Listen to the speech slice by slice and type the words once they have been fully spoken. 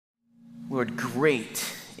Lord, great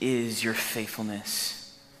is your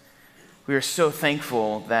faithfulness. We are so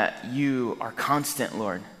thankful that you are constant,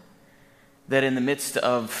 Lord, that in the midst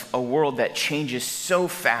of a world that changes so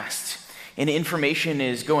fast and information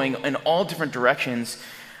is going in all different directions,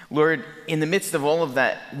 Lord, in the midst of all of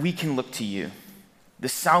that, we can look to you, the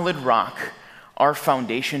solid rock, our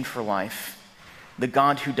foundation for life, the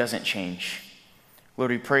God who doesn't change. Lord,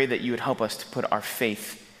 we pray that you would help us to put our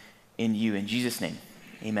faith in you. In Jesus' name,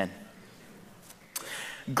 amen.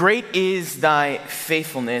 Great is thy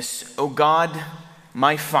faithfulness, O God,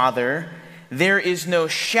 my Father. There is no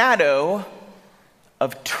shadow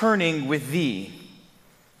of turning with thee.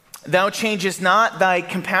 Thou changest not, thy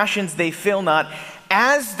compassions they fail not.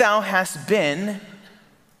 As thou hast been,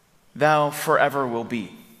 thou forever will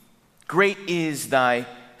be. Great is thy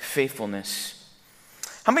faithfulness.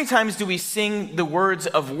 How many times do we sing the words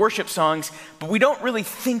of worship songs, but we don't really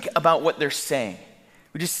think about what they're saying?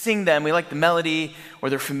 We just sing them, we like the melody, or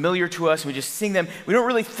they're familiar to us, and we just sing them. We don't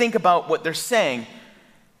really think about what they're saying.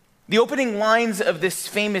 The opening lines of this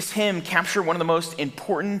famous hymn capture one of the most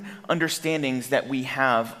important understandings that we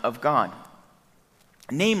have of God.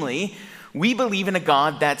 Namely, we believe in a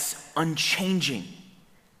God that's unchanging.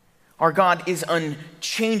 Our God is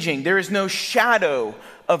unchanging. There is no shadow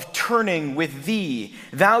of turning with thee.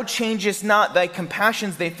 Thou changest not, thy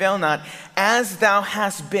compassions they fail not. As thou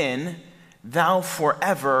hast been, thou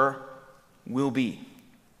forever will be.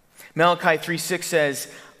 Malachi 3:6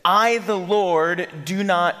 says, I, the Lord, do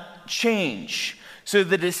not change, so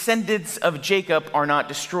the descendants of Jacob are not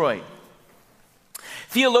destroyed.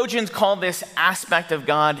 Theologians call this aspect of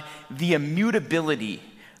God the immutability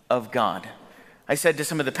of God. I said to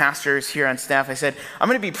some of the pastors here on staff, I said, I'm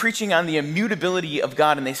going to be preaching on the immutability of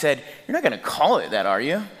God, and they said, you're not going to call it that, are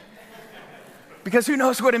you? Because who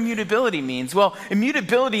knows what immutability means? Well,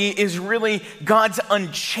 immutability is really God's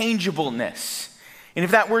unchangeableness. And if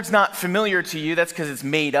that word's not familiar to you, that's because it's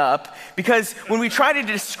made up. Because when we try to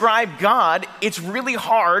describe God, it's really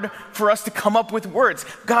hard for us to come up with words.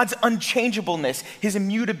 God's unchangeableness, his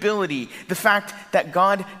immutability, the fact that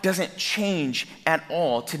God doesn't change at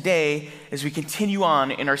all. Today, as we continue on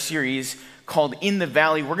in our series called In the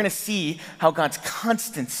Valley, we're going to see how God's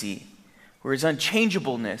constancy, or his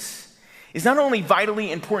unchangeableness, is not only vitally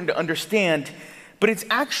important to understand, but it's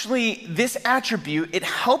actually this attribute, it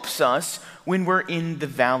helps us when we're in the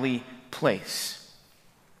valley place.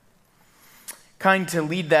 Kind to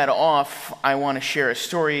lead that off, I want to share a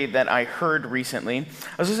story that I heard recently. I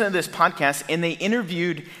was listening to this podcast, and they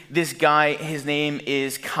interviewed this guy. His name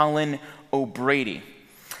is Colin O'Brady.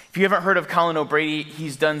 If you haven't heard of Colin O'Brady,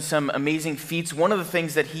 he's done some amazing feats. One of the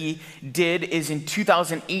things that he did is in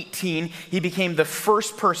 2018, he became the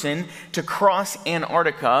first person to cross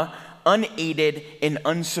Antarctica unaided and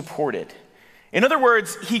unsupported. In other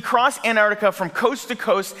words, he crossed Antarctica from coast to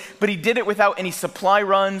coast, but he did it without any supply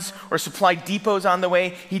runs or supply depots on the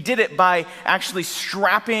way. He did it by actually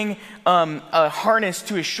strapping a harness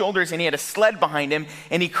to his shoulders, and he had a sled behind him,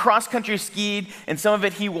 and he cross-country skied, and some of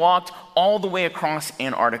it he walked all the way across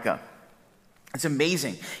Antarctica. It's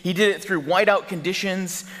amazing. He did it through whiteout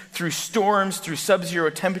conditions, through storms, through sub-zero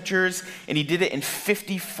temperatures, and he did it in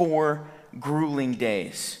 54 grueling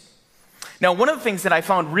days. Now, one of the things that I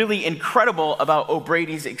found really incredible about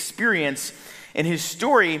O'Brady's experience and his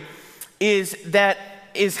story is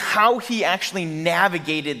how he actually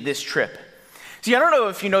navigated this trip. See, I don't know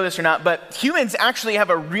if you know this or not, but humans actually have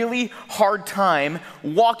a really hard time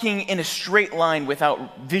walking in a straight line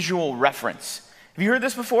without visual reference. Have you heard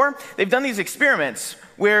this before? They've done these experiments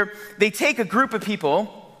where they take a group of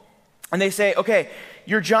people and they say, okay,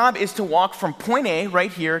 your job is to walk from point A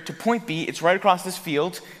right here to point B. It's right across this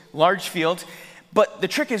field, large field, but the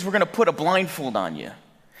trick is we're going to put a blindfold on you.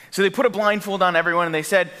 So they put a blindfold on everyone, and they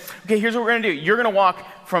said, okay, here's what we're going to do. You're going to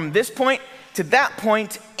walk from this point to that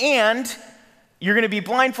point, and you're going to be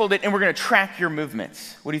blindfolded, and we're going to track your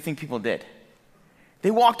movements. What do you think people did?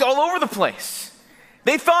 They walked all over the place.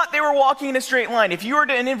 They thought they were walking in a straight line. If you were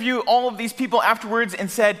to interview all of these people afterwards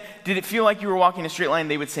and said, did it feel like you were walking in a straight line?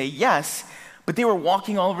 They would say yes, but they were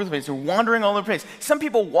walking all over the place. They're wandering all over the place. Some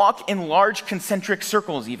people walk in large concentric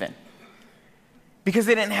circles even because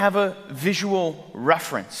they didn't have a visual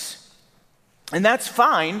reference. And that's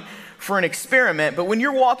fine for an experiment, but when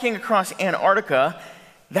you're walking across Antarctica,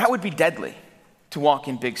 that would be deadly to walk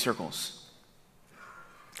in big circles.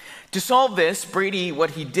 To solve this, Brady,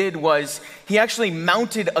 what he did was he actually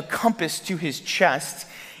mounted a compass to his chest,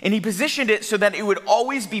 and he positioned it so that it would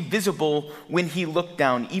always be visible when he looked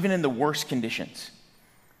down, even in the worst conditions.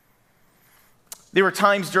 There were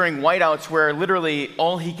times during whiteouts where literally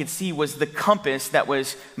all he could see was the compass that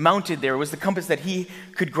was mounted there, was the compass that he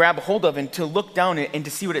could grab a hold of and to look down and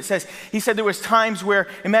to see what it says. He said there was times where,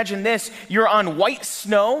 imagine this, you're on white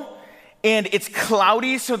snow and it's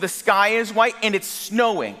cloudy, so the sky is white and it's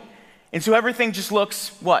snowing. And so everything just looks,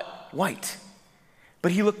 what? White.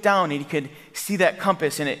 But he looked down and he could see that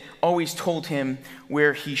compass, and it always told him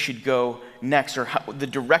where he should go next, or the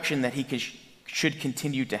direction that he should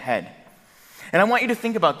continue to head. And I want you to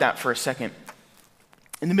think about that for a second.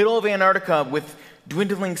 In the middle of Antarctica, with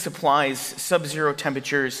dwindling supplies, sub-zero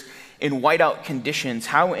temperatures, and whiteout conditions,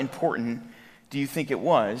 how important do you think it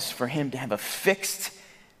was for him to have a fixed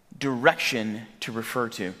direction to refer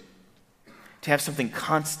to have something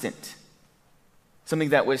constant, something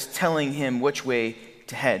that was telling him which way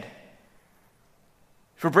to head?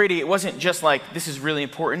 For Brady, it wasn't just like, this is really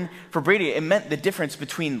important. For Brady, it meant the difference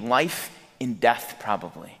between life and death,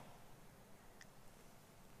 probably.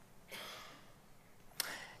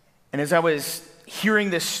 And as I was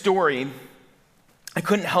hearing this story, I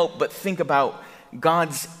couldn't help but think about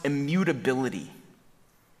God's immutability.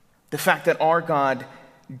 The fact that our God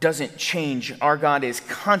doesn't change. Our God is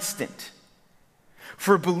constant.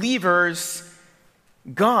 For believers,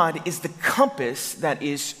 God is the compass that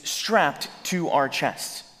is strapped to our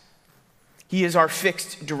chest. He is our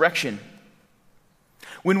fixed direction.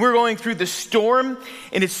 When we're going through the storm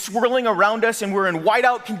and it's swirling around us and we're in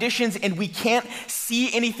whiteout conditions and we can't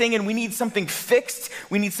see anything and we need something fixed,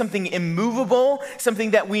 we need something immovable,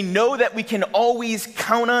 something that we know that we can always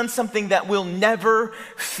count on, something that will never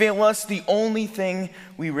fail us, the only thing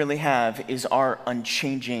we really have is our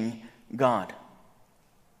unchanging God.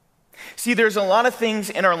 See, there's a lot of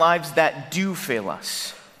things in our lives that do fail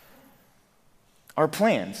us. Our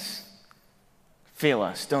plans fail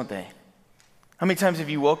us, don't they? How many times have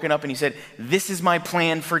you woken up and you said, this is my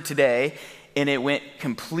plan for today, and it went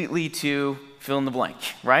completely to fill in the blank,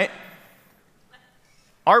 right?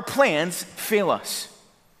 Our plans fail us.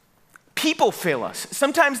 People fail us.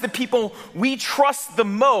 Sometimes the people we trust the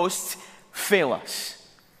most fail us.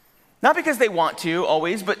 Not because they want to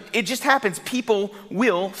always, but it just happens. People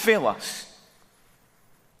will fail us.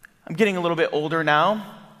 I'm getting a little bit older now,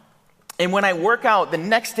 and when I work out, the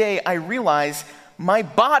next day I realize my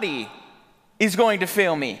body is going to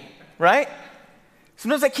fail me, right?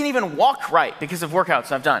 Sometimes I can't even walk right because of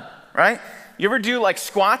workouts I've done, right? You ever do like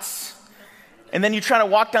squats and then you try to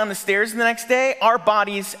walk down the stairs the next day? Our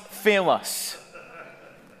bodies fail us.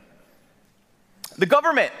 The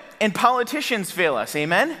government and politicians fail us,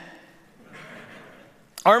 amen?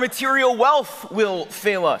 Our material wealth will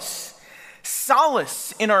fail us.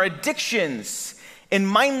 Solace in our addictions and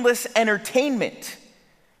mindless entertainment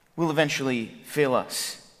will eventually fail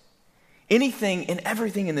us. Anything and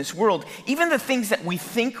everything in this world, even the things that we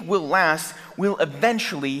think will last, will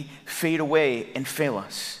eventually fade away and fail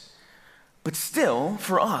us. But still,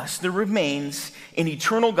 for us, there remains an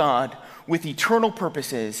eternal God with eternal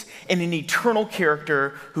purposes and an eternal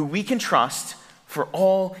character who we can trust for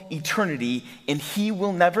all eternity, and he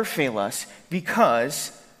will never fail us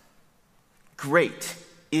because great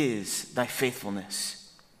is thy faithfulness.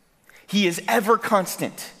 He is ever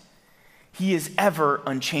constant. He is ever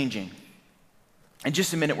unchanging. In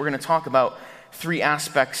just a minute, we're going to talk about three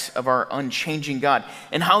aspects of our unchanging God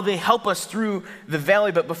and how they help us through the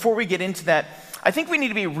valley. But before we get into that, I think we need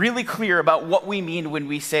to be really clear about what we mean when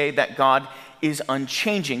we say that God is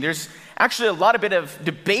unchanging. There's actually a lot of bit of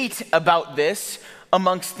debate about this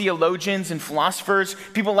amongst theologians and philosophers.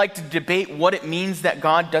 People like to debate what it means that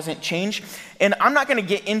God doesn't change. And I'm not going to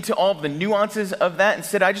get into all of the nuances of that.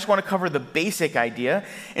 Instead, I just want to cover the basic idea.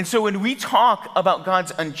 And so when we talk about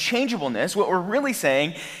God's unchangeableness, what we're really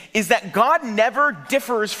saying is that God never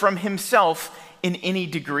differs from himself in any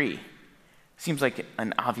degree. Seems like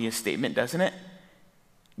an obvious statement, doesn't it?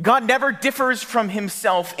 God never differs from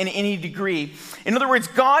himself in any degree. In other words,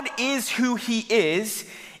 God is who he is,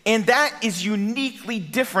 and that is uniquely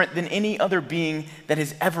different than any other being that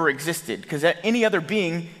has ever existed, because any other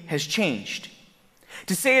being has changed.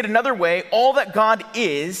 To say it another way, all that God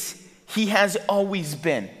is, he has always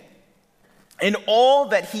been. And all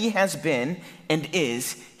that he has been and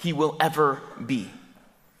is, he will ever be.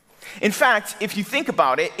 In fact, if you think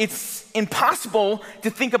about it, it's impossible to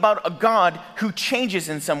think about a God who changes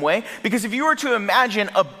in some way, because if you were to imagine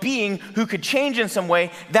a being who could change in some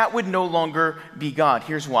way, that would no longer be God.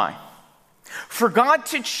 Here's why. For God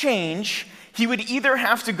to change, he would either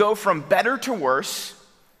have to go from better to worse,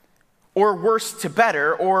 or worse to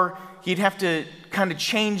better, or he'd have to kind of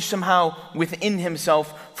change somehow within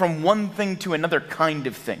himself from one thing to another kind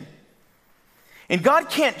of thing. And God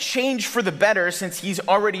can't change for the better since he's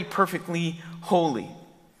already perfectly holy.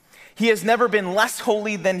 He has never been less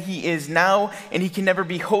holy than he is now, and he can never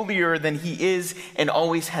be holier than he is and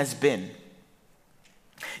always has been.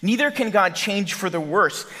 Neither can God change for the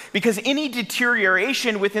worse, because any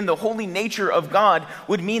deterioration within the holy nature of God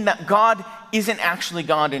would mean that God isn't actually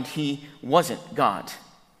God and he wasn't God.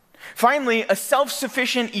 Finally, a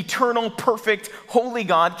self-sufficient, eternal, perfect, holy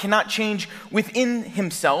God cannot change within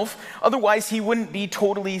himself. Otherwise, he wouldn't be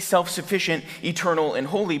totally self-sufficient, eternal, and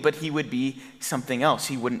holy, but he would be something else.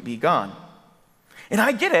 He wouldn't be God. And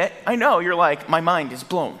I get it. I know. You're like, my mind is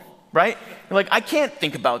blown, right? You're like, I can't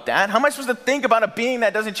think about that. How am I supposed to think about a being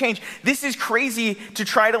that doesn't change? This is crazy to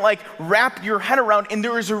try to wrap your head around, and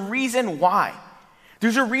there is a reason why.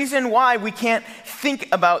 There's a reason why we can't think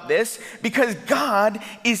about this, because God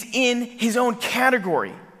is in his own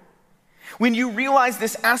category. When you realize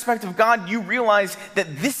this aspect of God, you realize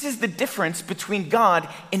that this is the difference between God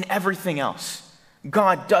and everything else.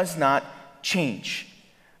 God does not change.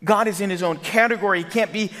 God is in his own category. He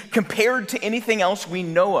can't be compared to anything else we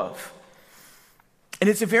know of. And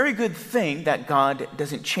it's a very good thing that God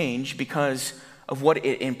doesn't change because of what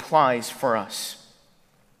it implies for us.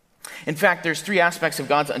 In fact, there's three aspects of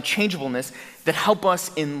God's unchangeableness that help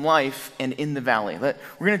us in life and in the valley. We're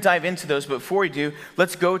going to dive into those, but before we do,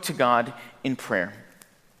 let's go to God in prayer.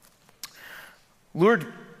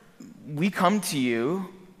 Lord, we come to you,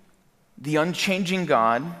 the unchanging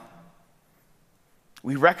God.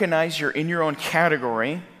 We recognize you're in your own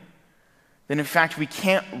category, that in fact we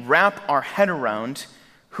can't wrap our head around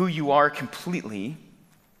who you are completely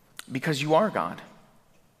because you are God.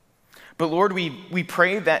 But Lord, we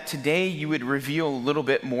pray that today you would reveal a little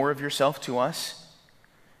bit more of yourself to us,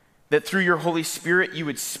 that through your Holy Spirit you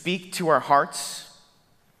would speak to our hearts.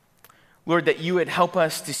 Lord, that you would help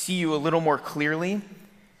us to see you a little more clearly,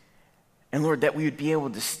 and Lord, that we would be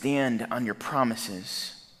able to stand on your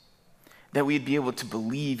promises, that we'd be able to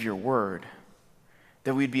believe your word,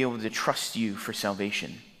 that we'd be able to trust you for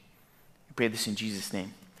salvation. We pray this in Jesus'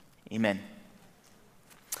 name. Amen.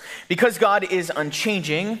 Because God is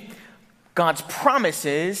unchanging, God's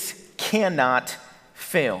promises cannot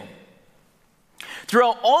fail.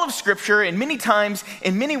 Throughout all of Scripture, and many times,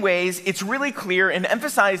 in many ways, it's really clear and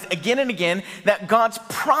emphasized again and again that God's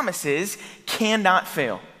promises cannot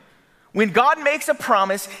fail. When God makes a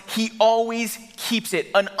promise, he always keeps it.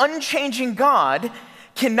 An unchanging God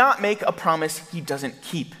cannot make a promise he doesn't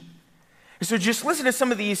keep. So just listen to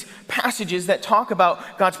some of these passages that talk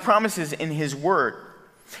about God's promises in his word.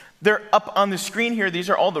 They're up on the screen here. These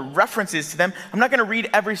are all the references to them. I'm not going to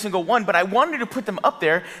read every single one, but I wanted to put them up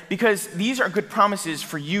there because these are good promises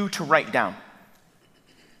for you to write down.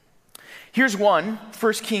 Here's one,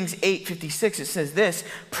 1 Kings 8:56. It says this: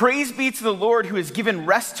 "Praise be to the Lord who has given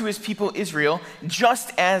rest to his people Israel,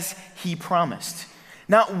 just as he promised.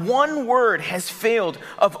 Not one word has failed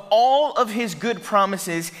of all of his good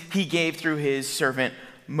promises he gave through his servant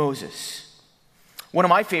Moses." One of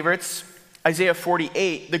my favorites, Isaiah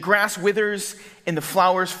 48, "The grass withers and the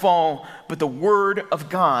flowers fall, but the word of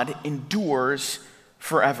God endures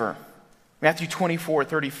forever." Matthew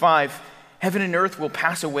 24:35, "Heaven and earth will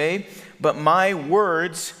pass away, but my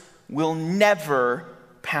words will never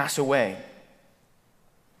pass away."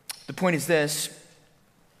 The point is this: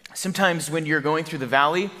 sometimes when you're going through the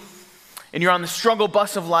valley and you're on the struggle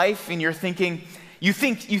bus of life and you're thinking, you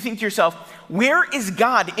think to yourself, where is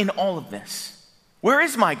God in all of this? Where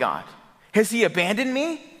is my God? Has he abandoned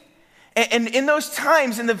me? And in those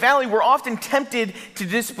times in the valley, we're often tempted to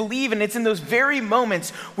disbelieve, and it's in those very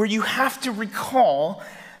moments where you have to recall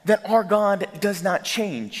that our God does not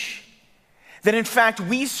change. That in fact,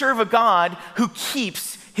 we serve a God who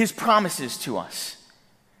keeps his promises to us.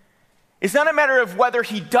 It's not a matter of whether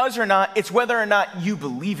he does or not, it's whether or not you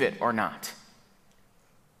believe it or not.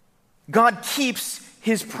 God keeps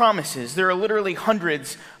his promises. There are literally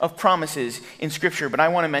hundreds of promises in Scripture, but I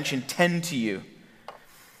want to mention 10 to you.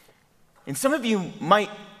 And some of you might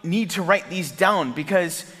need to write these down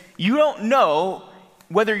because you don't know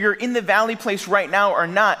whether you're in the valley place right now or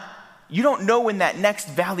not. You don't know when that next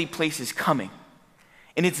valley place is coming.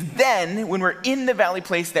 And it's then, when we're in the valley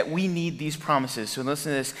place, that we need these promises. So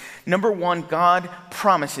listen to this. Number one, God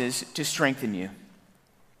promises to strengthen you.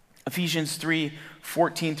 Ephesians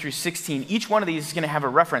 3:14 through 16. Each one of these is going to have a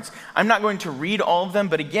reference. I'm not going to read all of them,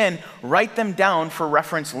 but again, write them down for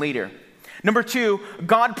reference later. Number two,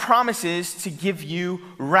 God promises to give you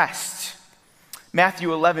rest.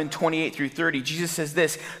 Matthew 11:28 through 30. Jesus says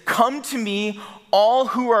this: "Come to me, all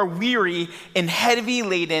who are weary and heavy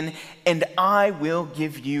laden, and I will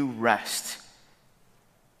give you rest."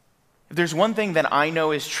 If there's one thing that I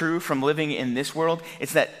know is true from living in this world,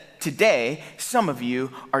 it's that today, some of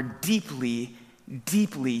you are deeply,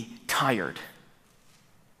 deeply tired.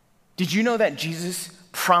 Did you know that Jesus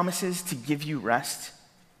promises to give you rest?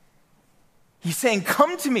 He's saying,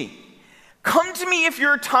 come to me. Come to me if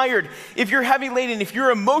you're tired, if you're heavy laden, if you're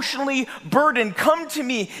emotionally burdened. Come to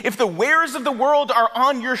me. If the wares of the world are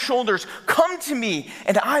on your shoulders, come to me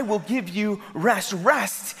and I will give you rest.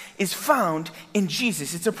 Rest is found in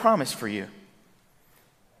Jesus. It's a promise for you.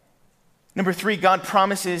 Number 3, God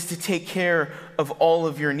promises to take care of all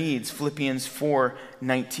of your needs. Philippians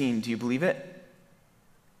 4:19. Do you believe it?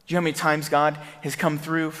 Do you know how many times God has come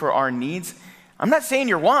through for our needs? I'm not saying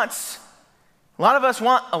your wants. A lot of us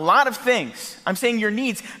want a lot of things. I'm saying your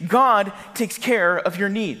needs. God takes care of your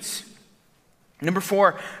needs. Number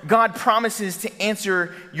 4, God promises to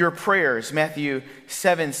answer your prayers. Matthew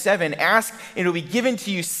 7:7. Ask and it will be given to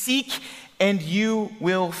you. Seek and you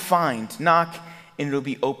will find. Knock and it will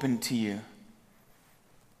be open to you.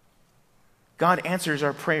 God answers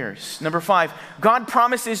our prayers. Number 5, God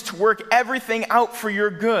promises to work everything out for your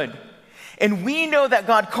good. And we know that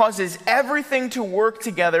God causes everything to work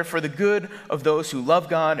together for the good of those who love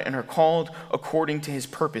God and are called according to his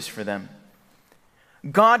purpose for them.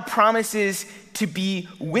 God promises to be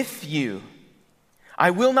with you. I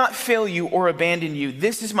will not fail you or abandon you.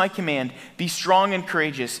 This is my command. Be strong and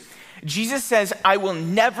courageous. Jesus says, I will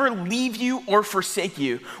never leave you or forsake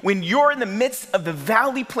you. When you're in the midst of the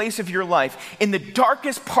valley place of your life, in the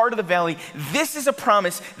darkest part of the valley, this is a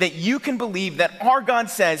promise that you can believe that our God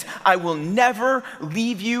says, I will never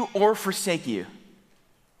leave you or forsake you.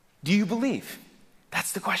 Do you believe?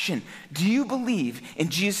 That's the question. Do you believe in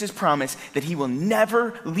Jesus' promise that he will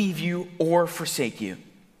never leave you or forsake you?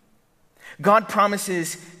 God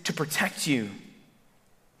promises to protect you.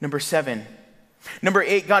 Number 7. Number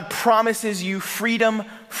 8, God promises you freedom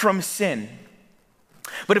from sin.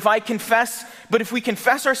 But if we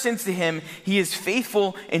confess our sins to him, he is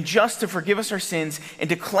faithful and just to forgive us our sins and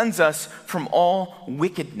to cleanse us from all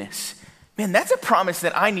wickedness. Man, that's a promise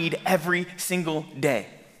that I need every single day.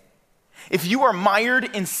 If you are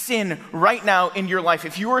mired in sin right now in your life,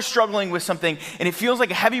 if you are struggling with something and it feels like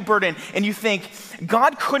a heavy burden and you think,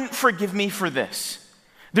 God couldn't forgive me for this.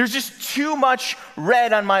 There's just too much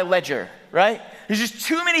red on my ledger, right? There's just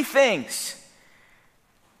too many things.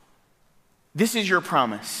 This is your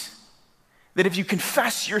promise. That if you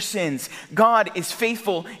confess your sins, God is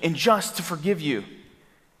faithful and just to forgive you.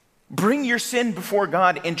 Bring your sin before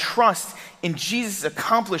God and trust in Jesus'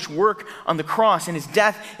 accomplished work on the cross and his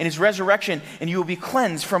death and his resurrection, and you will be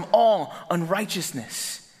cleansed from all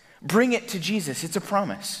unrighteousness. Bring it to Jesus. It's a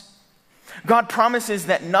promise. God promises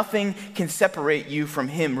that nothing can separate you from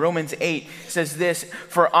him. Romans 8 says this,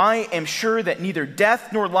 for I am sure that neither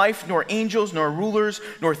death, nor life, nor angels, nor rulers,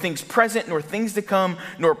 nor things present, nor things to come,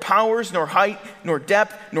 nor powers, nor height, nor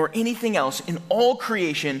depth, nor anything else in all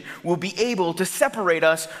creation will be able to separate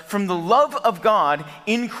us from the love of God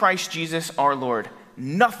in Christ Jesus our Lord.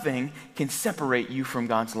 Nothing can separate you from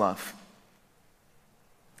God's love.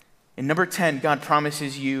 And number 10, God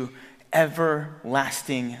promises you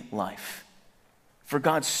everlasting life. For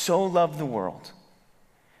God so loved the world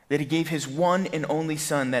that he gave his one and only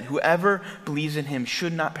Son, that whoever believes in him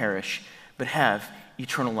should not perish, but have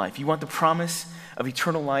eternal life. You want the promise of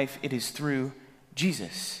eternal life? It is through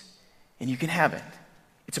Jesus, and you can have it.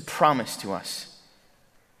 It's a promise to us.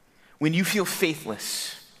 When you feel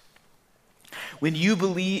faithless, when you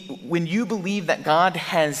believe that God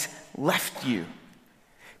has left you,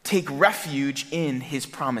 take refuge in his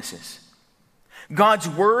promises. God's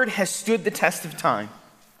word has stood the test of time.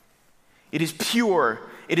 It is pure,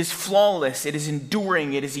 it is flawless, it is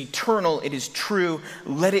enduring, it is eternal, it is true.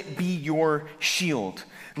 Let it be your shield.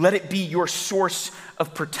 Let it be your source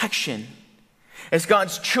of protection. As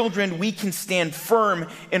God's children, we can stand firm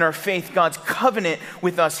in our faith. God's covenant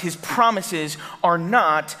with us, his promises are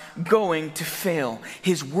not going to fail.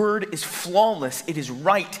 His word is flawless. It is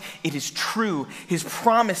right. It is true. His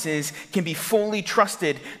promises can be fully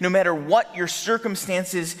trusted no matter what your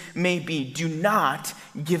circumstances may be. Do not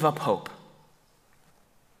give up hope.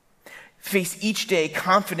 Face each day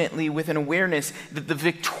confidently with an awareness that the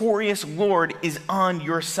victorious Lord is on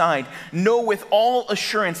your side. Know with all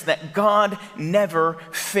assurance that God never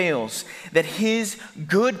fails, that his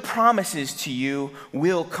good promises to you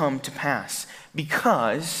will come to pass,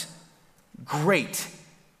 because great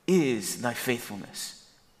is thy faithfulness.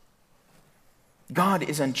 God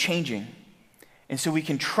is unchanging, and so we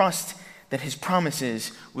can trust that his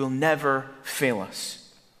promises will never fail us.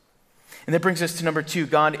 And that brings us to number 2.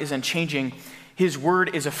 God is unchanging. His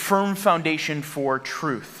word is a firm foundation for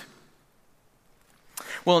truth.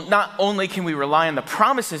 Well, not only can we rely on the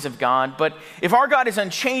promises of God, but if our God is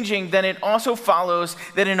unchanging, then it also follows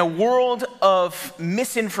that in a world of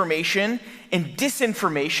misinformation and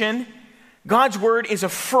disinformation, God's word is a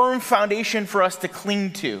firm foundation for us to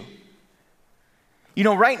cling to. You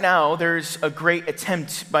know, right now, there's a great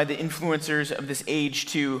attempt by the influencers of this age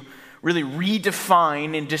to really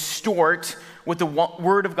redefine and distort what the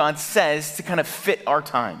word of God says to kind of fit our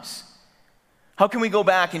times. How can we go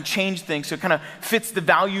back and change things so it kind of fits the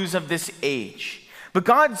values of this age? But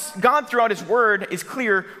God throughout his word is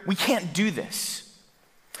clear, we can't do this.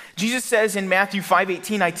 Jesus says in Matthew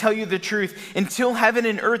 5:18, I tell you the truth, until heaven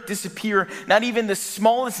and earth disappear, not even the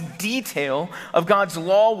smallest detail of God's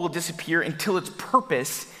law will disappear until its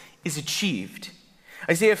purpose is achieved.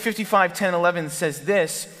 Isaiah 55:10-11 says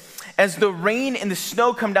this, as the rain and the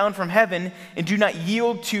snow come down from heaven and do not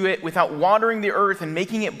yield to it without watering the earth and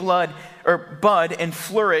making it bud and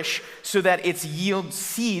flourish so that it yields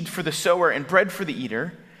seed for the sower and bread for the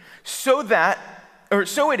eater, so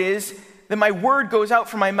it is that my word goes out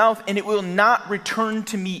from my mouth and it will not return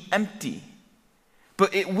to me empty,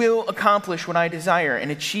 but it will accomplish what I desire and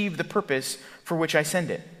achieve the purpose for which I send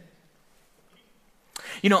it.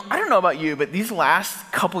 You know, I don't know about you, but these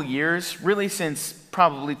last couple years, really since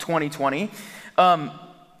probably 2020,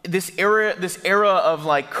 this era of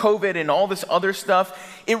like COVID and all this other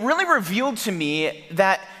stuff, it really revealed to me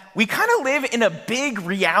that we kind of live in a big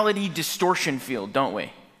reality distortion field, don't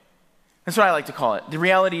we? That's what I like to call it, the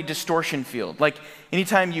reality distortion field. Like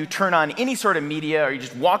anytime you turn on any sort of media or you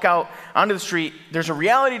just walk out onto the street, there's a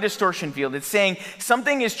reality distortion field. It's saying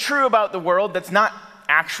something is true about the world that's not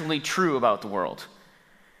actually true about the world.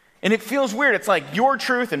 And it feels weird. It's like your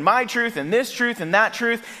truth and my truth and this truth and that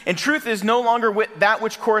truth. And truth is no longer that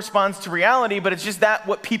which corresponds to reality, but it's just that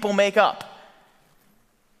what people make up.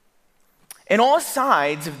 And all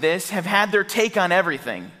sides of this have had their take on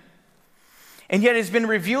everything. And yet it's been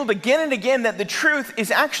revealed again and again that the truth is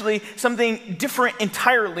actually something different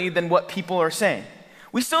entirely than what people are saying.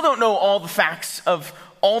 We still don't know all the facts of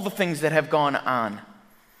all the things that have gone on.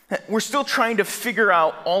 We're still trying to figure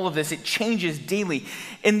out all of this. It changes daily.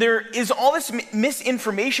 And there is all this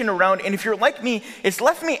misinformation around. And if you're like me, it's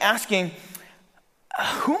left me asking,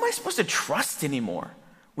 who am I supposed to trust anymore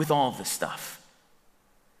with all of this stuff?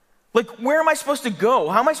 Like, where am I supposed to go?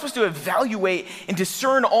 How am I supposed to evaluate and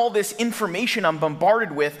discern all this information I'm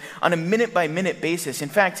bombarded with on a minute-by-minute basis? In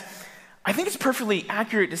fact, I think it's perfectly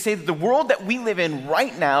accurate to say that the world that we live in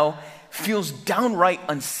right now feels downright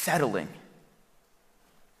unsettling.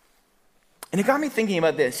 And it got me thinking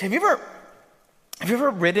about this. Have you ever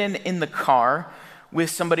ridden in the car with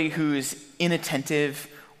somebody who's inattentive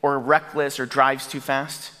or reckless or drives too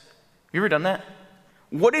fast? Have you ever done that?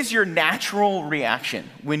 What is your natural reaction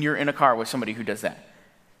when you're in a car with somebody who does that?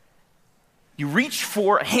 You reach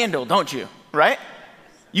for a handle, don't you? Right?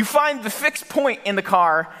 You find the fixed point in the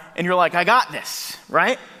car and you're like, I got this,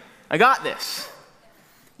 right? I got this.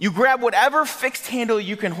 You grab whatever fixed handle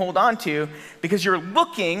you can hold on to because you're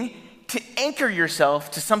looking to anchor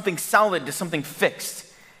yourself to something solid, to something fixed,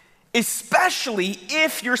 especially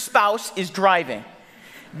if your spouse is driving.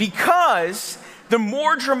 Because the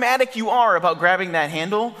more dramatic you are about grabbing that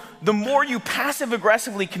handle, the more you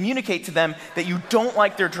passive-aggressively communicate to them that you don't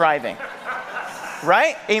like their driving.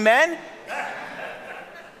 Right? Amen?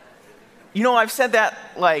 You know, I've said that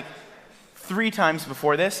like 3 times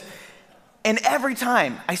before this, and every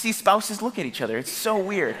time I see spouses look at each other. It's so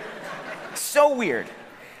weird. So weird.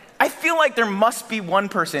 I feel like there must be one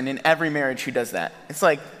person in every marriage who does that. It's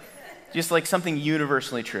like, just like something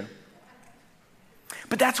universally true.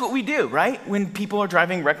 But that's what we do, right? When people are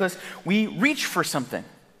driving reckless, we reach for something.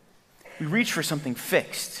 We reach for something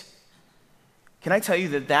fixed. Can I tell you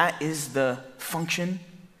that that is the function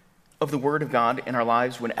of the Word of God in our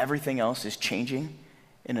lives when everything else is changing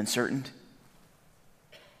and uncertain?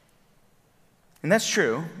 And that's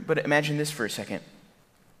true, but imagine this for a second.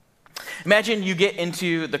 Imagine you get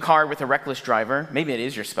into the car with a reckless driver. Maybe it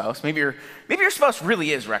is your spouse. Maybe your spouse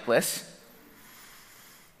really is reckless.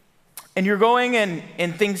 And you're going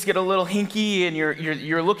and things get a little hinky and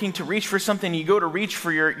you're looking to reach for something. You go to reach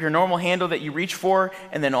for your normal handle that you reach for,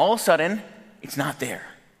 and then all of a sudden, it's not there.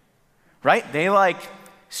 Right? They like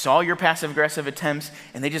saw your passive-aggressive attempts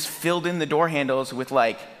and they just filled in the door handles with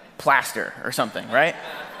like plaster or something, right?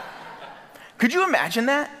 Could you imagine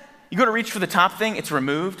that? You go to reach for the top thing, it's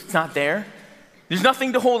removed, it's not there. There's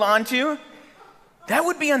nothing to hold on to. That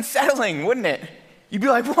would be unsettling, wouldn't it? You'd be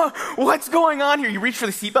like, what's going on here? You reach for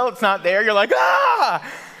the seatbelt, it's not there. You're like, ah!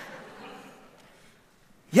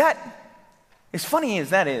 Yet, as funny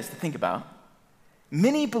as that is to think about,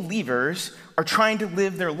 many believers are trying to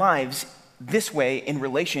live their lives this way in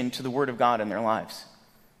relation to the Word of God in their lives.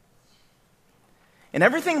 And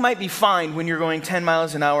everything might be fine when you're going 10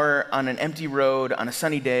 miles an hour on an empty road on a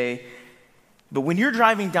sunny day, but when you're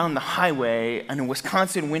driving down the highway in a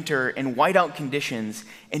Wisconsin winter in whiteout conditions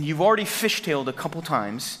and you've already fishtailed a couple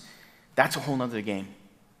times, that's a whole nother game.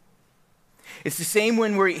 It's the same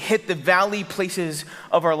when we hit the valley places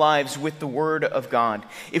of our lives with the Word of God.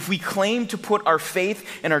 If we claim to put our faith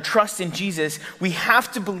and our trust in Jesus, we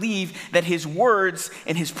have to believe that His words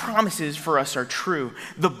and His promises for us are true.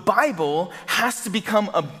 The Bible has to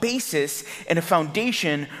become a basis and a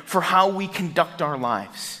foundation for how we conduct our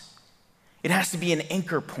lives. It has to be an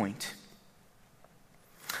anchor point.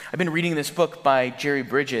 I've been reading this book by Jerry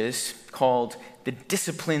Bridges called The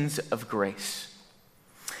Disciplines of Grace.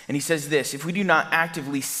 And he says this: if we do not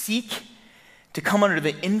actively seek to come under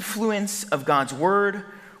the influence of God's word,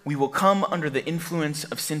 we will come under the influence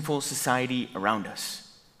of sinful society around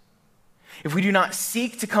us. If we do not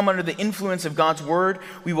seek to come under the influence of God's word,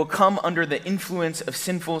 we will come under the influence of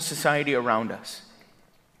sinful society around us.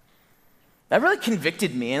 That really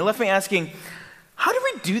convicted me and it left me asking, how do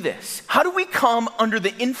we do this? How do we come under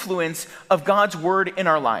the influence of God's word in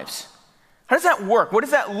our lives? How does that work? What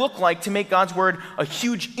does that look like to make God's word a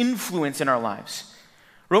huge influence in our lives?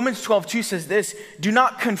 Romans 12:2 says this: do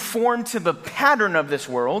not conform to the pattern of this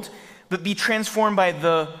world, but be transformed by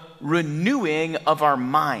the renewing of our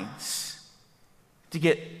minds. To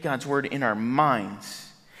get God's word in our minds.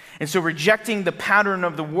 And so rejecting the pattern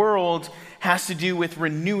of the world has to do with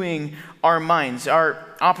renewing our minds. Our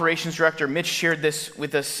operations director, Mitch, shared this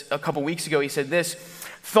with us a couple weeks ago. He said this: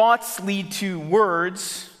 thoughts lead to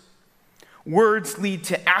words, words lead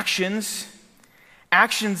to actions,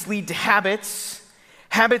 actions lead to habits,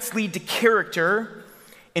 habits lead to character,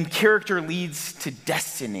 and character leads to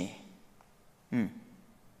destiny. I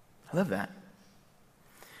love that.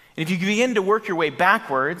 And if you begin to work your way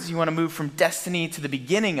backwards, you want to move from destiny to the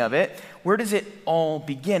beginning of it, where does it all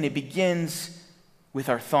begin? It begins with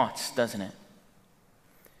our thoughts, doesn't it?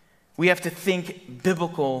 We have to think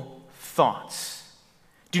biblical thoughts.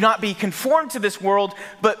 Do not be conformed to this world,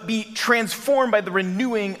 but be transformed by the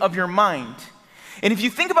renewing of your mind. And if you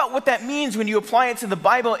think about what that means when you apply it to the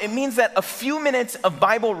Bible, it means that a few minutes of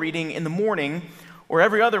Bible reading in the morning or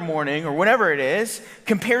every other morning, or whenever it is,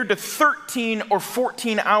 compared to 13 or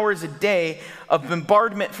 14 hours a day of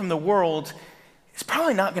bombardment from the world, is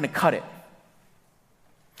probably not going to cut it.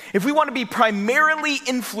 If we want to be primarily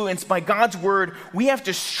influenced by God's word, we have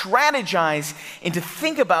to strategize and to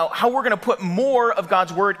think about how we're going to put more of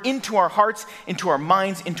God's word into our hearts, into our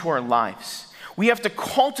minds, into our lives. We have to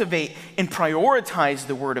cultivate and prioritize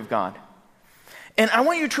the word of God. And I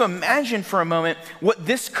want you to imagine for a moment what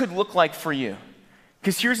this could look like for you.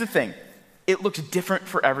 Because here's the thing, it looks different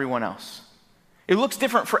for everyone else. It looks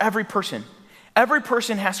different for every person. Every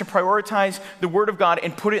person has to prioritize the word of God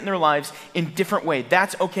and put it in their lives in different way.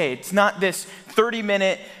 That's okay. It's not this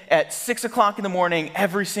 30-minute at 6 o'clock in the morning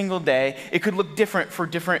every single day. It could look different for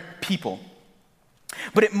different people.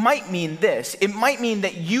 But it might mean this. It might mean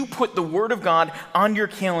that you put the word of God on your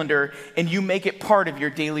calendar and you make it part of your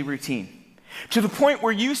daily routine. To the point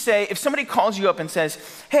where you say, if somebody calls you up and says,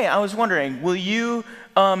 hey, I was wondering, will you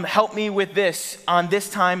help me with this on this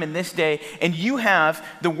time and this day? And you have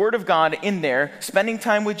the word of God in there, spending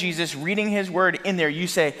time with Jesus, reading his word in there. You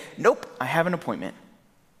say, nope, I have an appointment.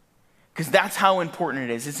 Because that's how important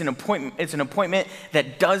it is. It's an appointment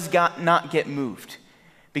that does not get moved.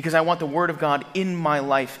 Because I want the word of God in my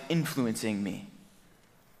life influencing me.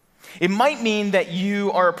 It might mean that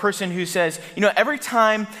you are a person who says, every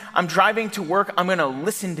time I'm driving to work, I'm going to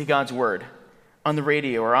listen to God's word on the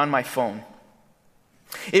radio or on my phone.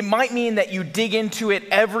 It might mean that you dig into it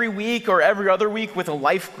every week or every other week with a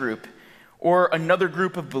life group or another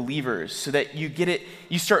group of believers so that you get it,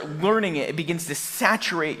 you start learning it, it begins to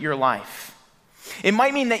saturate your life. It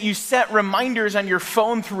might mean that you set reminders on your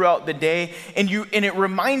phone throughout the day and it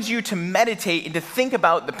reminds you to meditate and to think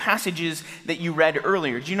about the passages that you read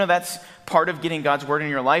earlier. Do you know that's part of getting God's word in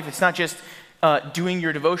your life? It's not just doing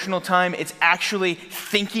your devotional time. It's actually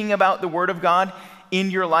thinking about the word of God in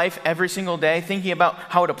your life every single day, thinking about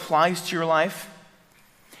how it applies to your life.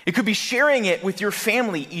 It could be sharing it with your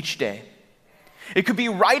family each day. It could be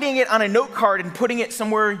writing it on a note card and putting it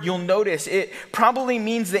somewhere you'll notice. It probably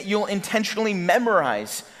means that you'll intentionally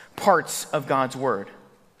memorize parts of God's word.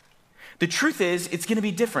 The truth is, it's going to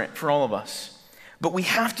be different for all of us. But we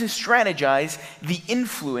have to strategize the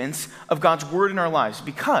influence of God's word in our lives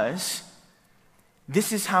because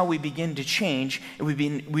this is how we begin to change and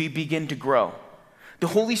we begin to grow. The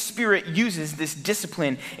Holy Spirit uses this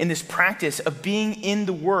discipline and this practice of being in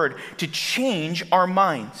the word to change our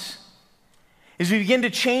minds. As we begin to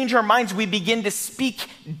change our minds, we begin to speak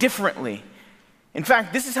differently. In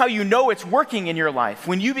fact, this is how you know it's working in your life.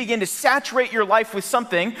 When you begin to saturate your life with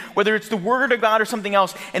something, whether it's the Word of God or something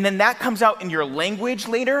else, and then that comes out in your language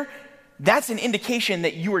later, that's an indication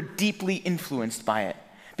that you are deeply influenced by it,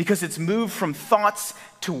 because it's moved from thoughts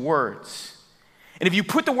to words. And if you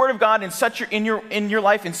put the Word of God in your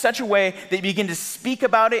life in such a way that you begin to speak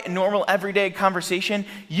about it in normal everyday conversation,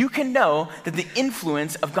 you can know that the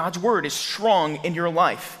influence of God's Word is strong in your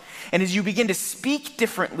life. And as you begin to speak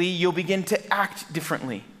differently, you'll begin to act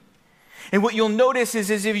differently. And what you'll notice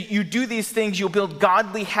is if you do these things, you'll build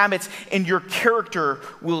godly habits and your character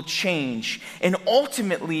will change. And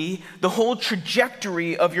ultimately, the whole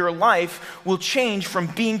trajectory of your life will change from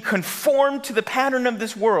being conformed to the pattern of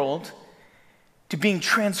this world to being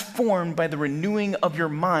transformed by the renewing of your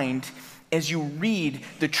mind as you read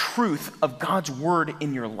the truth of God's Word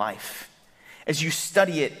in your life. As you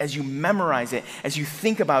study it, as you memorize it, as you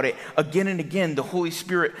think about it again and again, the Holy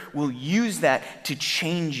Spirit will use that to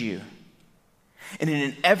change you. And in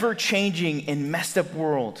an ever-changing and messed up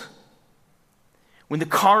world, when the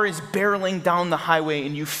car is barreling down the highway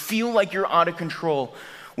and you feel like you're out of control,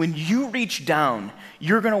 when you reach down,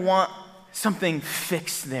 you're going to want something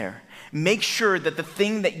fixed there. Make sure that the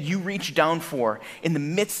thing that you reach down for in the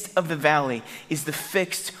midst of the valley is the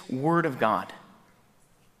fixed Word of God.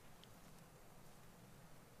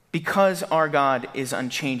 Because our God is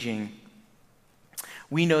unchanging,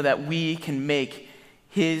 we know that we can make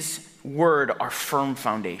His Word our firm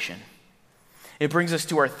foundation. It brings us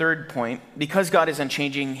to our third point. Because God is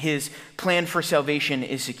unchanging, His plan for salvation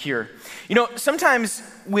is secure. You know, sometimes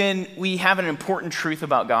when we have an important truth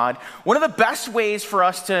about God, one of the best ways for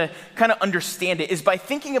us to kind of understand it is by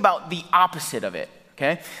thinking about the opposite of it.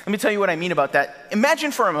 Okay? Let me tell you what I mean about that. Imagine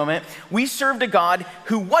for a moment we served a God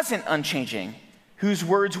who wasn't unchanging, whose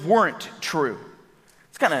words weren't true.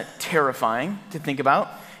 It's kind of terrifying to think about.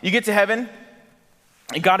 You get to heaven,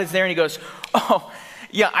 and God is there, and He goes, "Oh,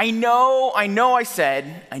 yeah, I know I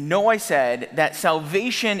said that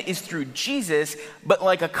salvation is through Jesus, but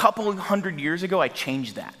like a couple hundred years ago, I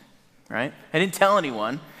changed that, right? I didn't tell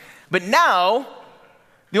anyone. But now,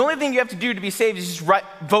 the only thing you have to do to be saved is just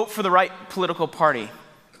vote for the right political party."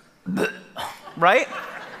 Right?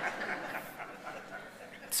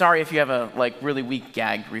 Sorry if you have a really weak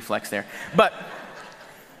gag reflex there. But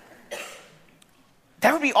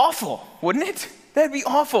that would be awful, wouldn't it? That'd be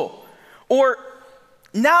awful. Or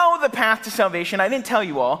now the path to salvation, I didn't tell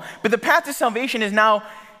you all, but the path to salvation is now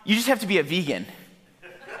you just have to be a vegan.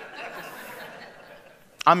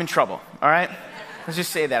 I'm in trouble, all right? Let's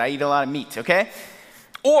just say that. I eat a lot of meat, okay?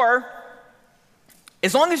 Or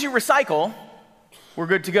as long as you recycle, we're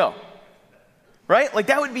good to go. Right? Like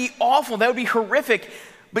that would be awful. That would be horrific.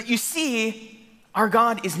 But you see, our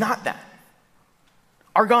God is not that.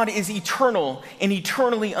 Our God is eternal and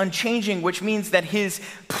eternally unchanging, which means that His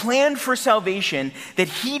plan for salvation that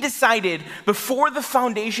He decided before the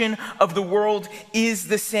foundation of the world is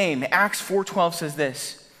the same. Acts 4:12 says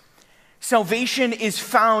this: "Salvation is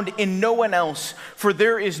found in no one else, for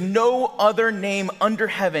there is no other name under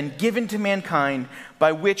heaven given to mankind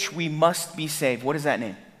by which we must be saved." What is that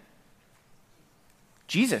name?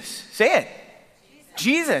 Jesus. Say it.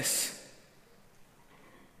 Jesus.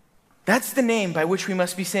 That's the name by which we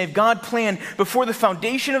must be saved. God planned before the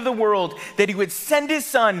foundation of the world that He would send His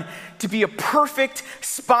Son to be a perfect,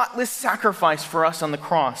 spotless sacrifice for us on the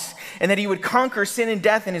cross, and that He would conquer sin and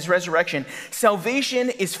death in His resurrection. Salvation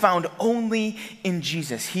is found only in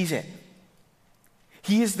Jesus. He's it.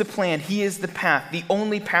 He is the plan. He is the path, the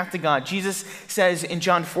only path to God. Jesus says in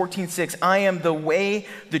John 14:6, "I am the way,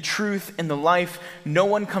 the truth, and the life. No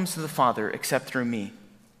one comes to the Father except through me."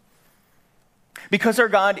 Because our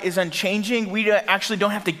God is unchanging, we actually don't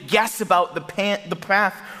have to guess about the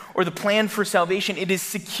path or the plan for salvation. It is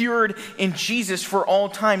secured in Jesus for all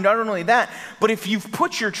time. Not only that, but if you've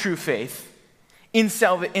put your true faith in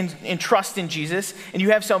trust in Jesus and you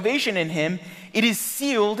have salvation in Him, it is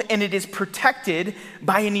sealed and it is protected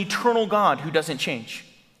by an eternal God who doesn't change.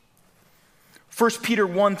 1 Peter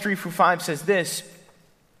 1:3-5 says this: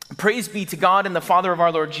 "Praise be to God and the Father of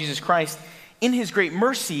our Lord Jesus Christ. In His great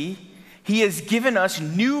mercy, He has given us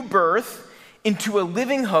new birth into a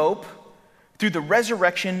living hope through the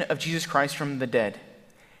resurrection of Jesus Christ from the dead,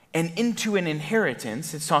 and into an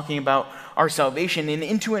inheritance," it's talking about our salvation, "and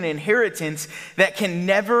into an inheritance that can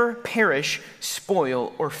never perish,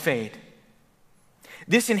 spoil, or fade."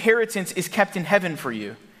 This inheritance is kept in heaven for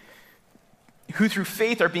you, who through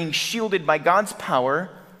faith are being shielded by God's power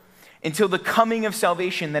until the coming of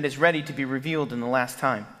salvation that is ready to be revealed in the last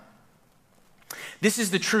time. This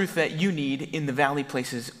is the truth that you need in the valley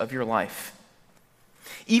places of your life.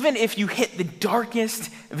 Even if you hit the darkest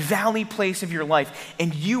valley place of your life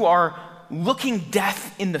and you are looking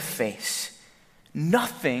death in the face,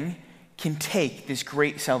 nothing can take this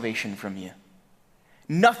great salvation from you.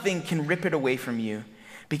 Nothing can rip it away from you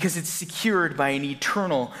because it's secured by an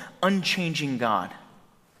eternal, unchanging God.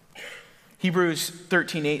 Hebrews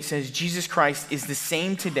 13:8 says, Jesus Christ is the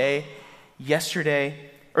same today, yesterday,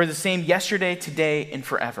 today, and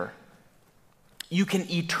forever. You can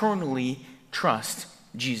eternally trust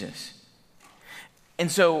Jesus.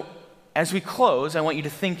 And so, as we close, I want you to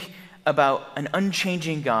think about an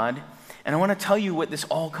unchanging God, and I want to tell you what this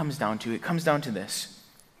all comes down to. It comes down to this.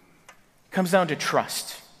 It comes down to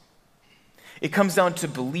trust. It comes down to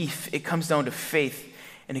belief. It comes down to faith,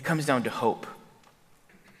 and it comes down to hope.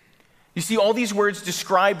 You see, all these words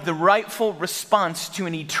describe the rightful response to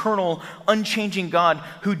an eternal, unchanging God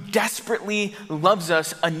who desperately loves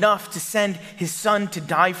us enough to send his son to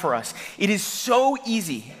die for us. It is so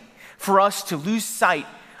easy for us to lose sight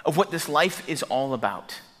of what this life is all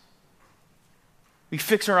about. We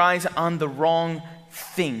fix our eyes on the wrong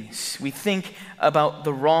things. We think about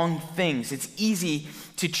the wrong things. It's easy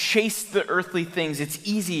to chase the earthly things. It's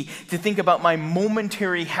easy to think about my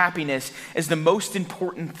momentary happiness as the most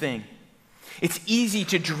important thing. It's easy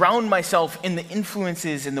to drown myself in the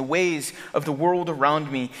influences and the ways of the world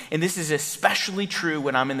around me, and this is especially true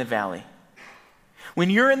when I'm in the valley. When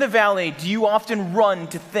you're in the valley, do you often run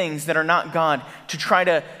to things that are not God to try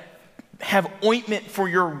to have ointment for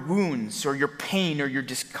your wounds or your pain or your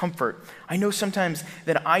discomfort? I know sometimes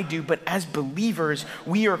that I do, but as believers,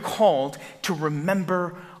 we are called to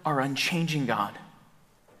remember our unchanging God,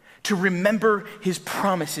 to remember his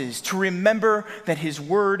promises, to remember that his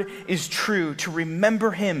word is true, to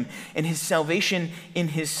remember him and his salvation in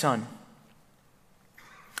his son.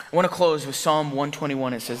 I want to close with Psalm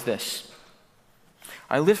 121. It says this: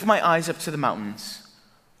 I lift my eyes up to the mountains.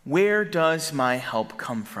 Where does my help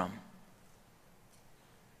come from?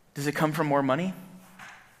 Does it come from more money?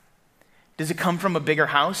 Does it come from a bigger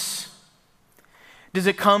house? Does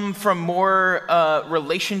it come from more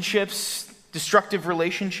relationships, destructive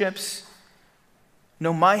relationships?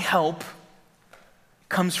 No, my help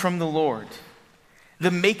comes from the Lord,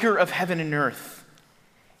 the maker of heaven and earth.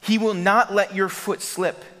 He will not let your foot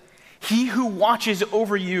slip. He who watches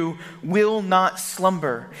over you will not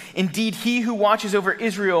slumber. Indeed, he who watches over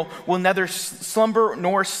Israel will neither slumber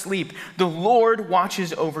nor sleep. The Lord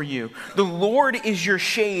watches over you. The Lord is your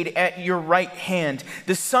shade at your right hand.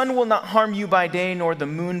 The sun will not harm you by day, nor the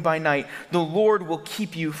moon by night. The Lord will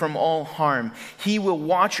keep you from all harm. He will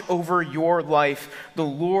watch over your life. The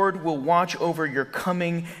Lord will watch over your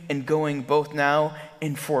coming and going, both now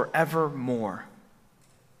and forevermore.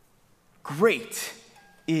 Great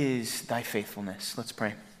is thy faithfulness. Let's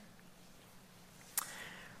pray.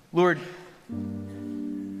 Lord,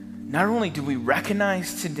 not only do we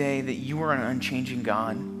recognize today that you are an unchanging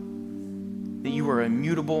God, that you are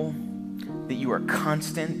immutable, that you are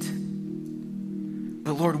constant,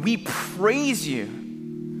 but Lord, we praise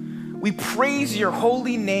you. We praise your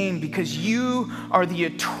holy name because you are the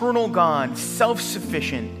eternal God,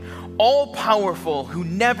 self-sufficient, all-powerful, who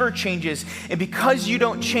never changes. And because you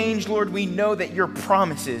don't change, Lord, we know that your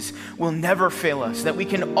promises will never fail us, that we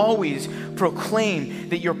can always proclaim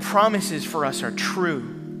that your promises for us are true.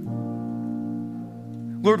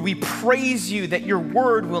 Lord, we praise you that your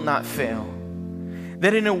word will not fail,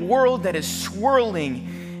 that in a world that is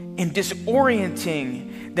swirling and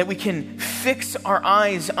disorienting, that we can fix our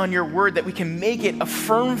eyes on your word, that we can make it a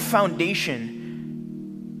firm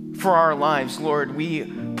foundation for our lives. Lord,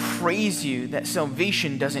 we praise you that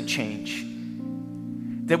salvation doesn't change,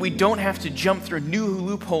 that we don't have to jump through new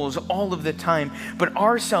loopholes all of the time, but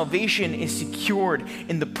our salvation is secured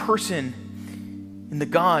in the person, in the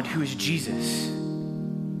God who is Jesus.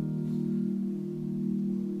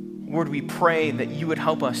 Lord, we pray that you would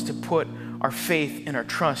help us to put our faith and our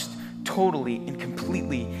trust totally and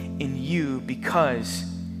completely in you, because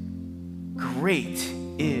great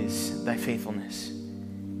is thy faithfulness.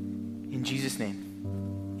 In Jesus'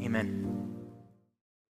 name, amen.